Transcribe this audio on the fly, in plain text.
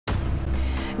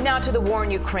Now to the war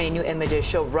in Ukraine. New images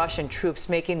show Russian troops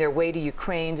making their way to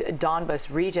Ukraine's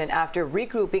Donbas region after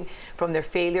regrouping from their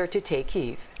failure to take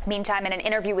Kyiv. Meantime, in an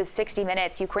interview with 60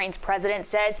 Minutes, Ukraine's president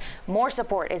says more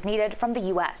support is needed from the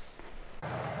U.S.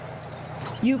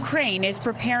 Ukraine is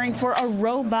preparing for a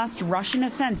robust Russian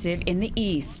offensive in the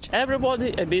east.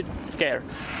 Everybody a bit scared.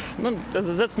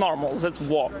 That's normal. That's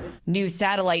war. New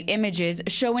satellite images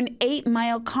show an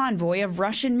 8-mile convoy of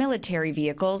Russian military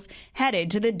vehicles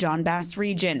headed to the Donbas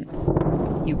region.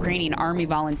 Ukrainian army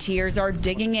volunteers are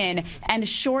digging in and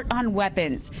short on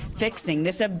weapons, fixing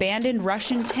this abandoned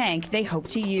Russian tank they hope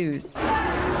to use.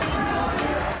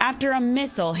 After a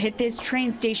missile hit this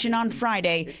train station on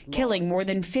Friday, killing more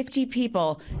than 50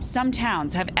 people, some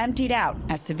towns have emptied out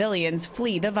as civilians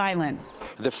flee the violence.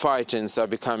 The fightings are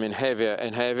becoming heavier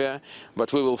and heavier,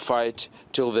 but we will fight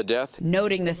till the death.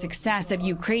 Noting the success of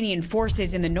Ukrainian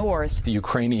forces in the north, the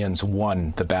Ukrainians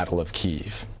won the Battle of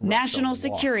Kyiv. National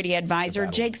Security Advisor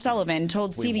Jake Sullivan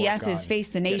told CBS's Face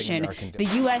the Nation the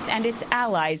U.S. and its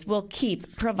allies will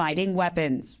keep providing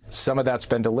weapons. Some of that's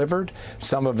been delivered,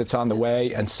 some of it's on the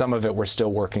way, and some of it we're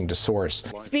still working to source.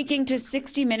 Speaking to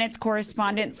 60 Minutes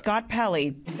correspondent Scott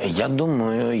Pelley,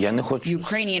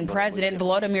 Ukrainian President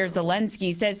Volodymyr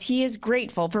Zelensky says he is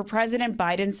grateful for President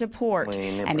Biden's support,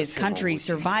 and his country's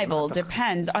survival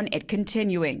depends on it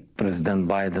continuing. President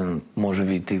Biden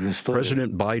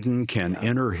can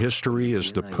enter history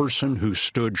as the person who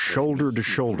stood shoulder to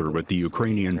shoulder with the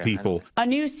Ukrainian people. A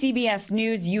new CBS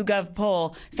News YouGov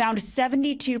poll found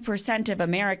 72% of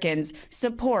Americans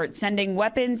support sending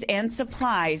weapons and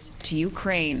supplies to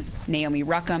Ukraine. Naomi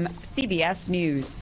Ruchim, CBS News.